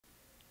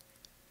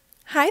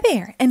Hi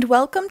there, and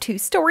welcome to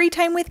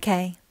Storytime with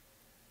Kay.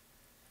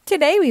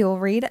 Today we will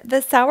read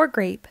The Sour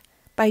Grape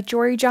by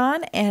Jory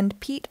John and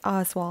Pete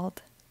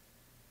Oswald.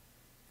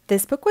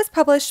 This book was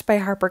published by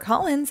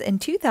HarperCollins in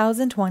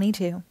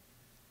 2022.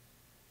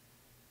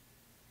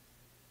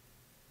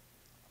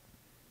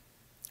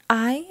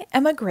 I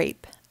am a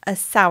grape, a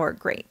sour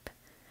grape.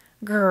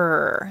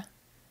 Grrr.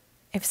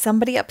 If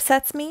somebody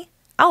upsets me,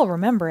 I'll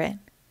remember it.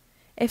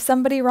 If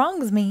somebody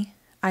wrongs me,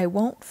 I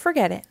won't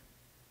forget it.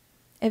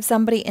 If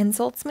somebody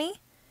insults me,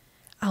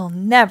 I'll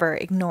never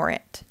ignore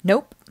it.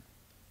 Nope.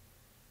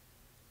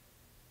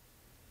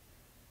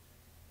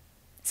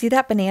 See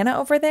that banana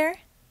over there?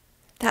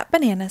 That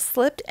banana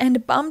slipped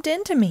and bumped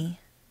into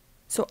me,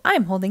 so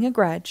I'm holding a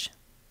grudge.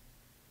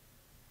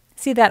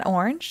 See that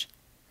orange?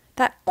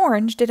 That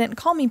orange didn't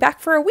call me back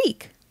for a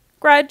week.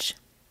 Grudge.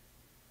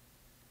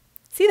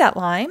 See that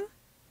lime?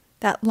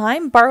 That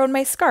lime borrowed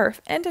my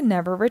scarf and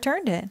never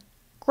returned it.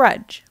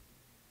 Grudge.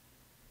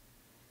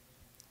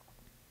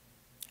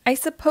 I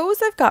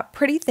suppose I've got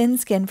pretty thin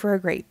skin for a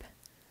grape.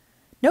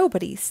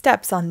 Nobody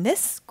steps on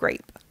this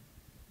grape.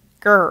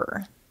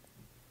 Grrr.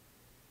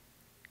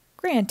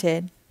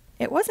 Granted,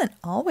 it wasn't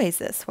always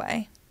this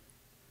way.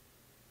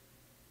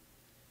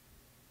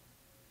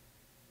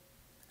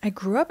 I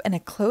grew up in a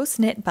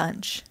close-knit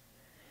bunch.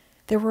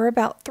 There were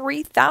about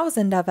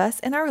 3,000 of us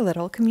in our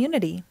little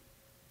community.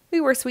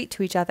 We were sweet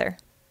to each other.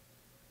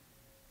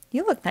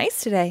 You look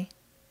nice today.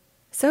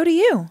 So do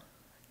you.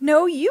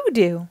 No, you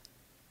do.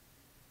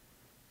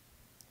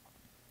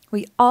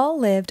 We all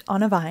lived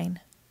on a vine.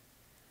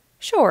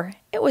 Sure,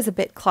 it was a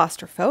bit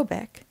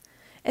claustrophobic,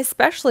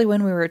 especially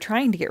when we were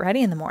trying to get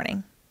ready in the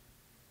morning.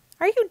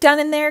 Are you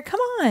done in there? Come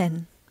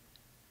on.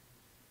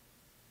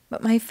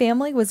 But my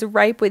family was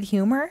ripe with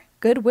humor,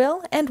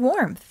 goodwill, and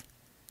warmth.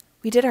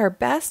 We did our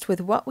best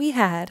with what we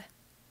had.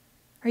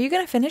 Are you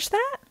going to finish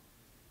that?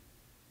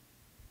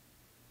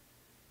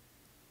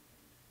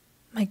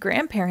 My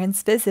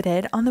grandparents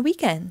visited on the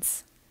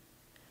weekends.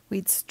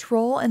 We'd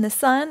stroll in the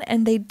sun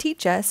and they'd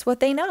teach us what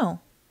they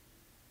know.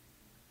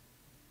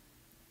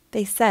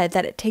 They said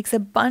that it takes a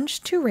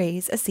bunch to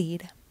raise a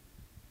seed.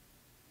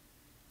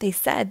 They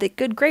said that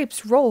good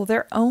grapes roll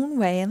their own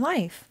way in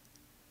life.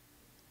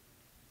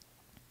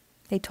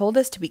 They told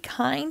us to be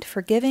kind,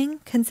 forgiving,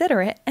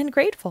 considerate, and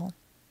grateful.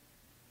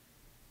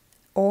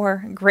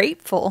 Or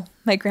grateful,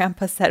 my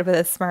grandpa said with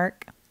a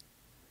smirk.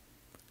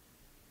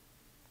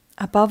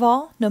 Above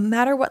all, no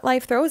matter what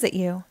life throws at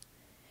you,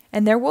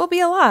 and there will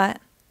be a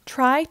lot,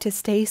 try to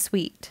stay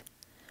sweet,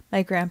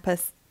 my grandpa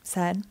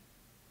said.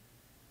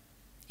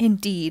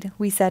 Indeed,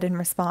 we said in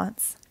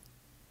response.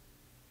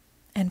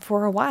 And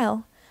for a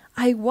while,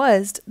 I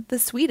was the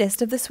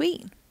sweetest of the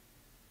sweet.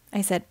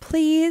 I said,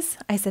 please.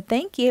 I said,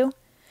 thank you.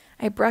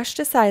 I brushed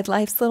aside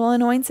life's little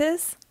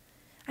annoyances.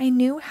 I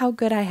knew how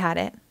good I had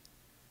it.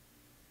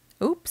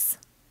 Oops.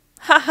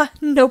 Haha,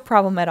 no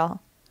problem at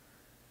all.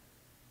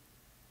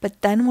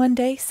 But then one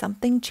day,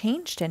 something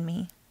changed in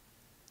me.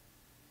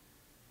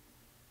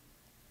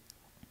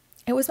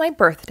 It was my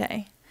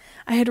birthday.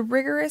 I had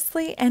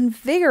rigorously and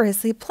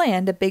vigorously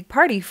planned a big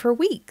party for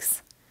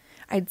weeks.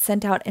 I'd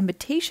sent out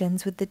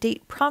invitations with the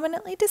date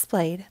prominently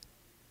displayed.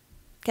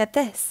 Get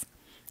this.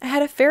 I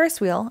had a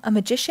Ferris wheel, a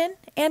magician,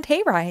 and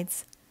hay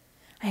rides.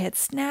 I had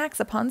snacks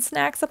upon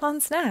snacks upon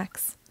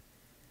snacks.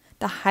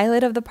 The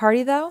highlight of the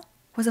party, though,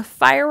 was a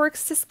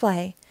fireworks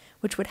display,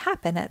 which would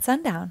happen at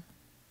sundown.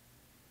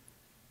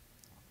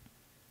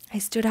 I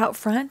stood out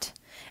front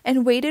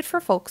and waited for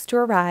folks to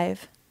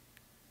arrive.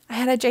 I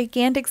had a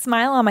gigantic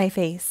smile on my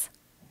face.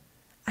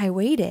 I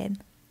waited.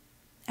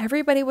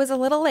 Everybody was a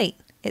little late,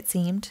 it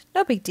seemed.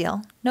 No big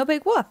deal. No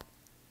big whoop.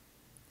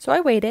 So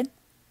I waited.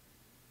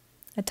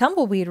 A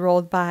tumbleweed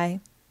rolled by.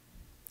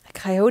 A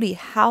coyote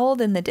howled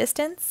in the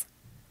distance.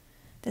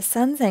 The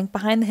sun sank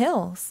behind the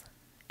hills.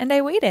 And I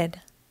waited.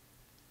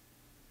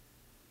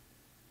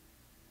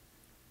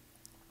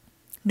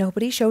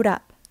 Nobody showed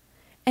up.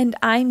 And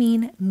I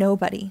mean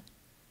nobody.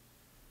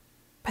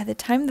 By the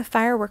time the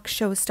fireworks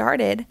show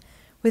started,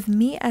 with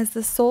me as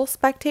the sole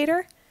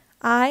spectator,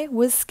 I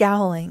was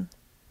scowling.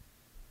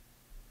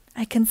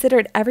 I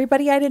considered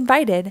everybody I'd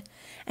invited,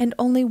 and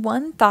only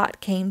one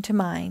thought came to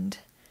mind.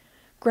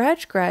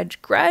 Grudge,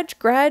 grudge, grudge,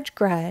 grudge,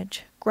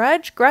 grudge,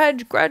 grudge,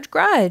 grudge, grudge,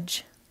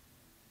 grudge.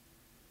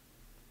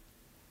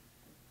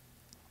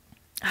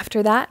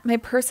 After that, my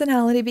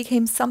personality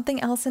became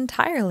something else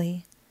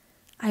entirely.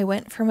 I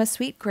went from a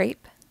sweet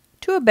grape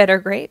to a bitter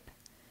grape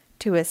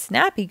to a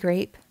snappy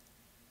grape.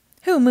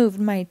 Who moved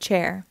my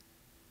chair?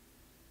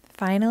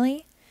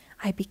 Finally,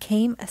 I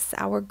became a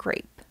sour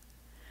grape.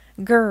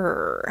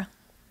 Grrr.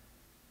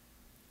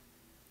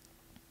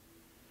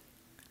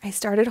 I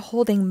started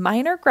holding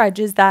minor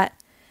grudges that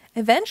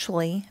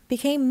eventually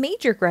became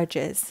major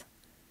grudges.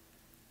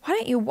 Why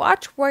don't you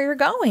watch where you're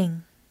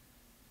going?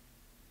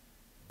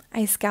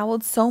 I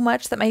scowled so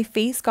much that my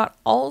face got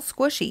all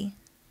squishy.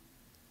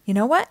 You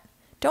know what?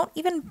 Don't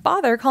even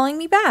bother calling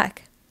me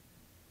back.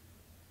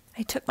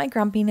 I took my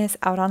grumpiness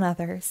out on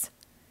others.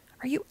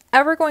 Are you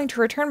ever going to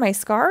return my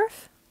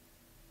scarf?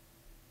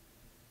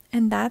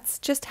 And that's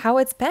just how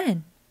it's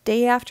been,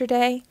 day after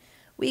day,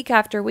 week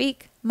after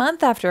week,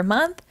 month after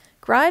month,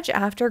 grudge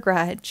after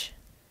grudge.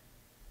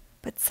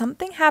 But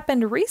something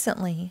happened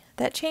recently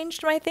that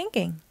changed my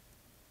thinking.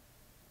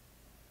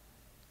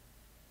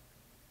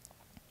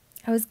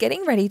 I was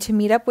getting ready to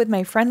meet up with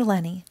my friend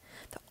Lenny,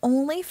 the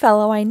only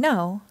fellow I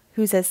know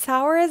who's as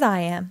sour as I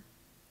am.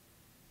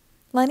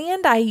 Lenny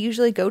and I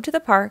usually go to the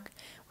park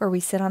where we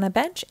sit on a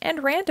bench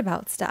and rant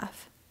about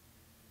stuff.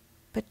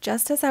 But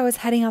just as I was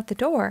heading out the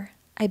door,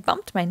 I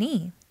bumped my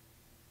knee.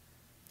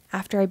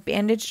 After I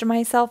bandaged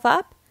myself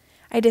up,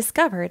 I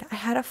discovered I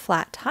had a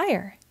flat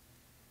tire.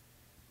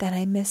 Then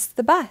I missed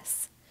the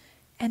bus,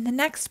 and the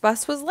next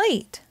bus was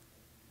late.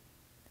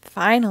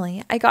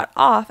 Finally, I got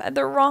off at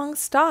the wrong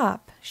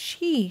stop.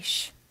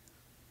 Sheesh.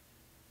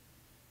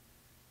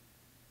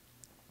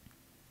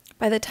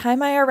 By the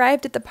time I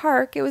arrived at the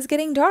park, it was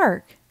getting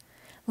dark.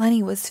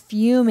 Lenny was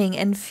fuming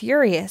and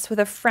furious with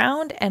a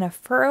frown and a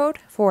furrowed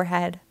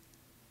forehead.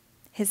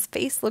 His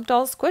face looked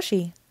all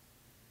squishy.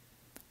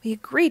 We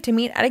agreed to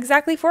meet at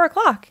exactly 4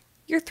 o'clock.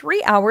 You're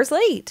 3 hours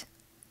late.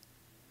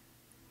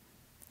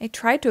 I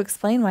tried to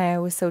explain why I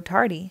was so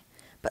tardy,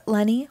 but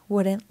Lenny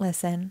wouldn't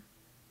listen.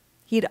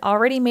 He'd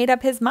already made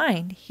up his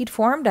mind. He'd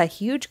formed a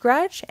huge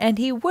grudge, and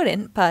he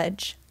wouldn't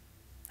budge.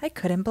 I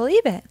couldn't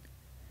believe it.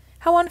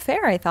 How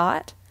unfair, I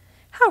thought.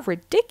 How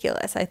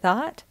ridiculous, I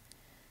thought.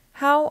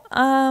 How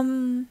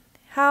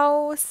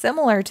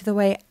similar to the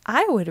way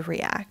I would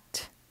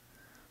react.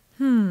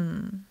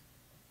 Lenny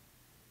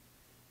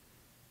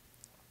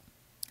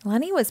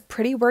was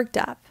pretty worked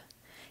up.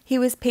 He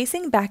was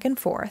pacing back and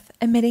forth,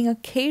 emitting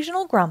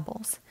occasional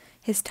grumbles.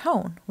 His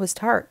tone was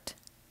tart.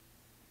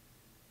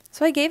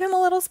 So I gave him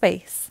a little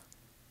space.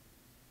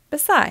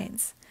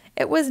 Besides,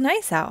 it was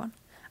nice out.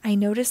 I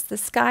noticed the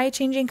sky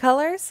changing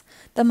colors,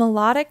 the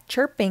melodic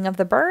chirping of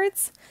the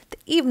birds, the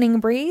evening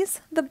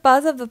breeze, the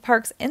buzz of the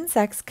park's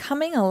insects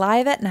coming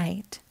alive at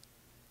night.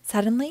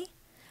 Suddenly,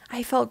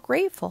 I felt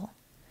grateful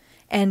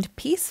and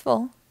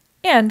peaceful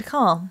and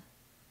calm.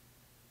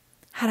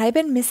 Had I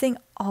been missing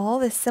all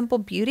this simple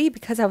beauty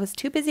because I was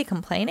too busy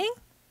complaining?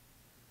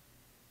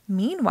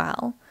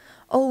 Meanwhile,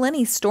 old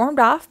Lenny stormed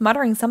off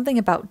muttering something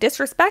about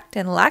disrespect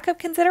and lack of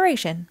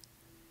consideration.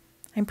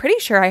 I'm pretty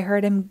sure I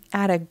heard him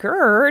add a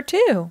grrr or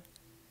two.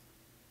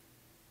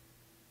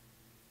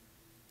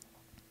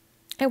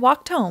 I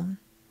walked home.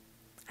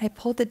 I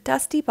pulled the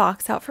dusty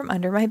box out from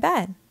under my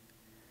bed.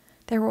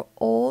 There were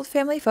old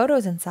family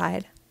photos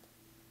inside.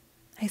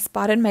 I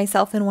spotted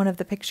myself in one of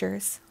the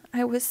pictures.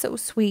 I was so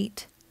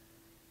sweet.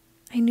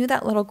 I knew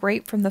that little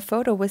grape from the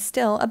photo was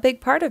still a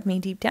big part of me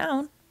deep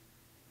down.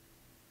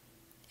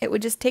 It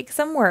would just take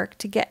some work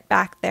to get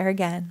back there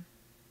again.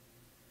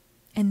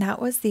 And that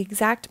was the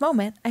exact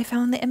moment I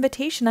found the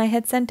invitation I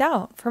had sent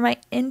out for my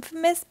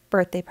infamous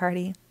birthday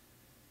party.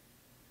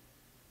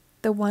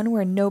 The one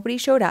where nobody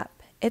showed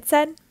up. It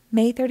said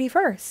May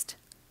 31st.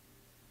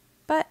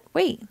 But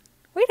wait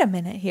a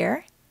minute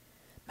here.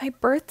 My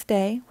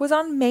birthday was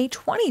on May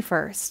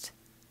 21st.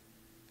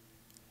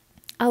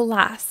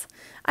 Alas,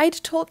 I'd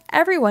told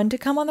everyone to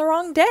come on the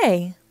wrong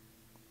day.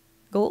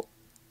 Gulp.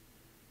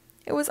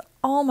 It was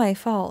all my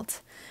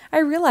fault. I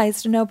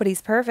realized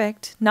nobody's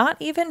perfect, not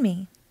even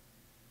me.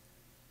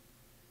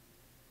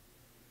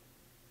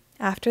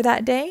 After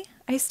that day,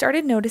 I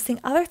started noticing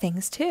other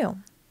things too.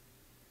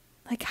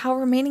 Like how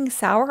remaining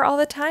sour all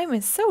the time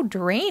is so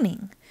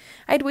draining.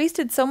 I'd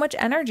wasted so much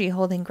energy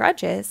holding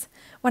grudges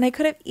when I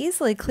could have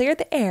easily cleared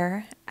the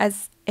air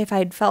as if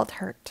I'd felt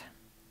hurt.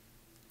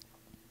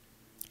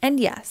 And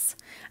yes,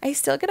 I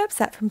still get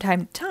upset from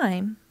time to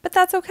time, but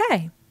that's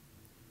okay.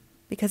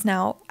 Because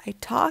now I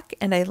talk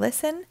and I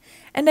listen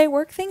and I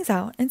work things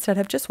out instead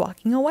of just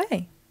walking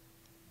away.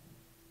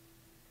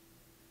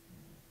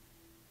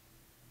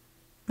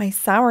 My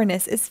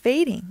sourness is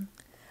fading.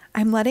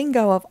 I'm letting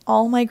go of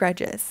all my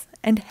grudges.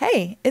 And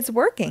hey, it's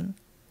working.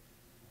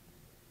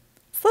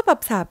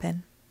 Slip-ups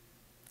happen.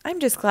 I'm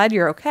just glad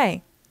you're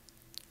okay.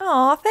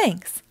 Aw,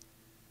 thanks.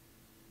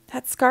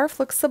 That scarf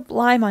looks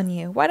sublime on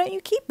you. Why don't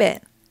you keep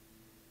it?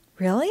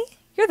 Really?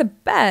 You're the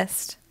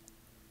best.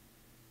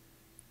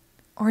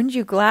 Aren't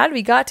you glad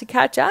we got to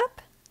catch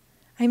up?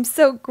 I'm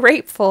so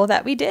grateful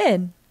that we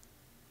did.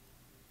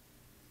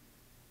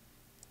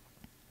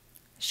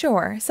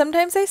 Sure,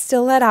 sometimes I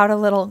still let out a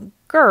little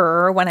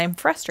grrr when I'm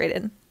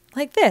frustrated,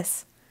 like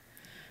this.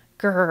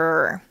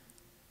 Grrr.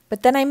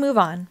 But then I move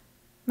on.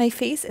 My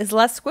face is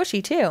less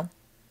squishy too.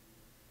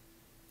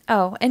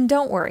 Oh, and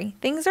don't worry,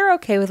 things are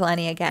okay with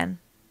Lenny again.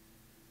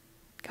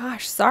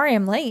 Gosh, sorry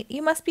I'm late.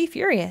 You must be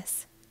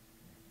furious.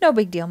 No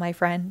big deal, my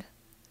friend.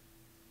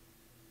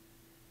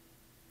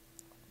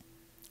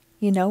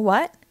 You know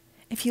what?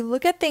 If you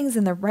look at things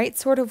in the right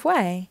sort of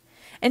way,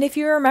 and if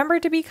you remember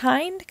to be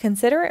kind,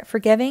 considerate,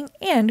 forgiving,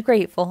 and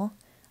grateful,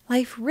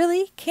 life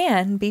really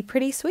can be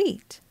pretty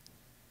sweet.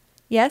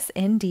 Yes,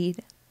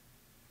 indeed.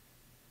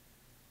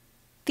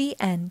 The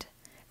end.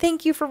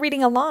 Thank you for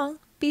reading along.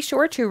 Be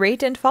sure to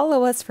rate and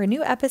follow us for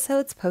new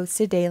episodes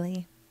posted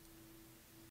daily.